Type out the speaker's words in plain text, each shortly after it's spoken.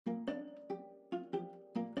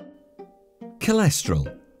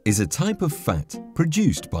Cholesterol is a type of fat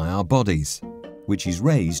produced by our bodies, which is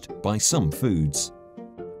raised by some foods.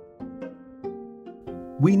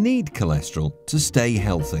 We need cholesterol to stay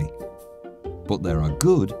healthy, but there are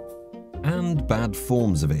good and bad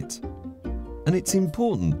forms of it, and it's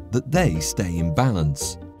important that they stay in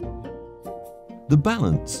balance. The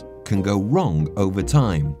balance can go wrong over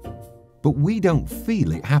time, but we don't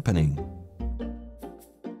feel it happening.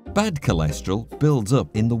 Bad cholesterol builds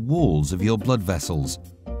up in the walls of your blood vessels,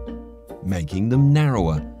 making them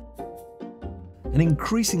narrower and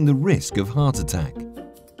increasing the risk of heart attack,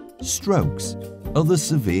 strokes, other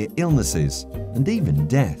severe illnesses, and even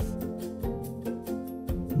death.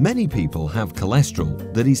 Many people have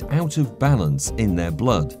cholesterol that is out of balance in their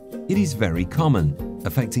blood. It is very common,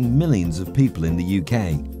 affecting millions of people in the UK,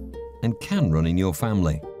 and can run in your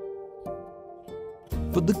family.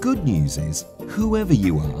 But the good news is, whoever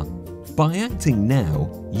you are, by acting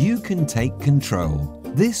now, you can take control.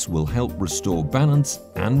 This will help restore balance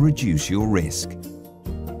and reduce your risk.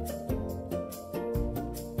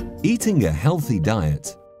 Eating a healthy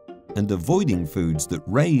diet and avoiding foods that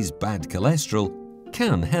raise bad cholesterol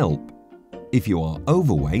can help. If you are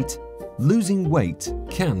overweight, losing weight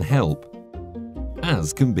can help,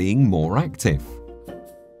 as can being more active,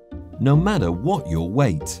 no matter what your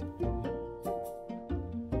weight.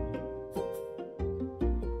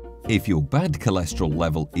 If your bad cholesterol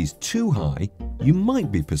level is too high, you might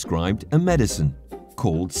be prescribed a medicine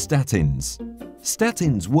called statins.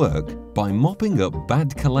 Statins work by mopping up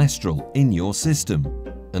bad cholesterol in your system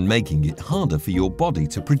and making it harder for your body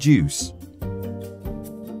to produce.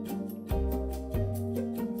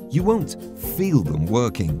 You won't feel them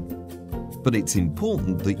working, but it's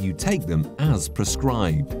important that you take them as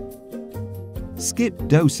prescribed. Skip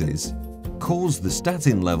doses cause the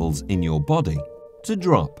statin levels in your body to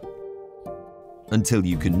drop until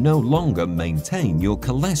you can no longer maintain your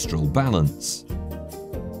cholesterol balance.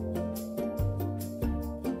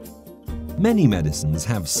 Many medicines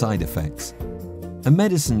have side effects. A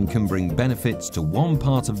medicine can bring benefits to one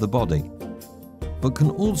part of the body, but can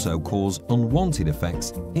also cause unwanted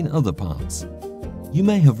effects in other parts. You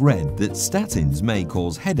may have read that statins may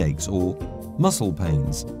cause headaches or muscle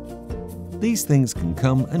pains. These things can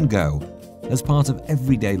come and go as part of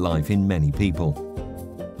everyday life in many people,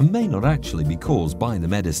 and may not actually be caused by the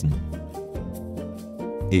medicine.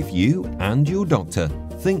 If you and your doctor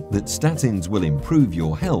think that statins will improve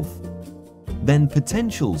your health, then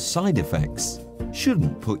potential side effects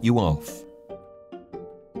shouldn't put you off.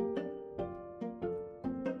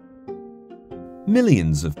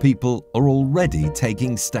 Millions of people are already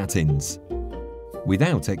taking statins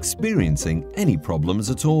without experiencing any problems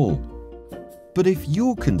at all. But if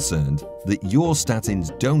you're concerned that your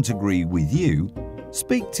statins don't agree with you,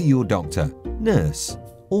 speak to your doctor, nurse,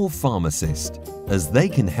 or pharmacist, as they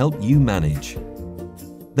can help you manage.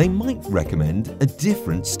 They might recommend a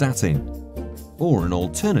different statin or an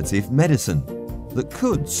alternative medicine that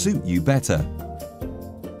could suit you better.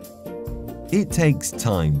 It takes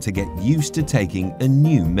time to get used to taking a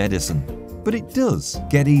new medicine, but it does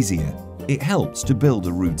get easier. It helps to build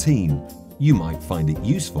a routine. You might find it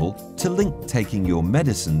useful to link taking your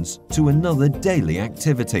medicines to another daily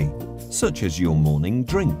activity, such as your morning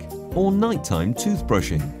drink or nighttime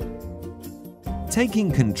toothbrushing.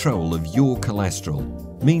 Taking control of your cholesterol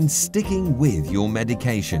means sticking with your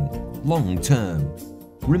medication long term.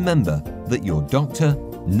 Remember that your doctor,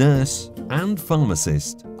 nurse, and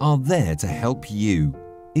pharmacist are there to help you.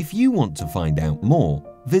 If you want to find out more,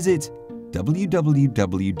 visit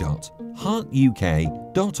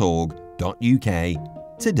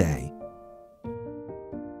www.heartuk.org.uk today.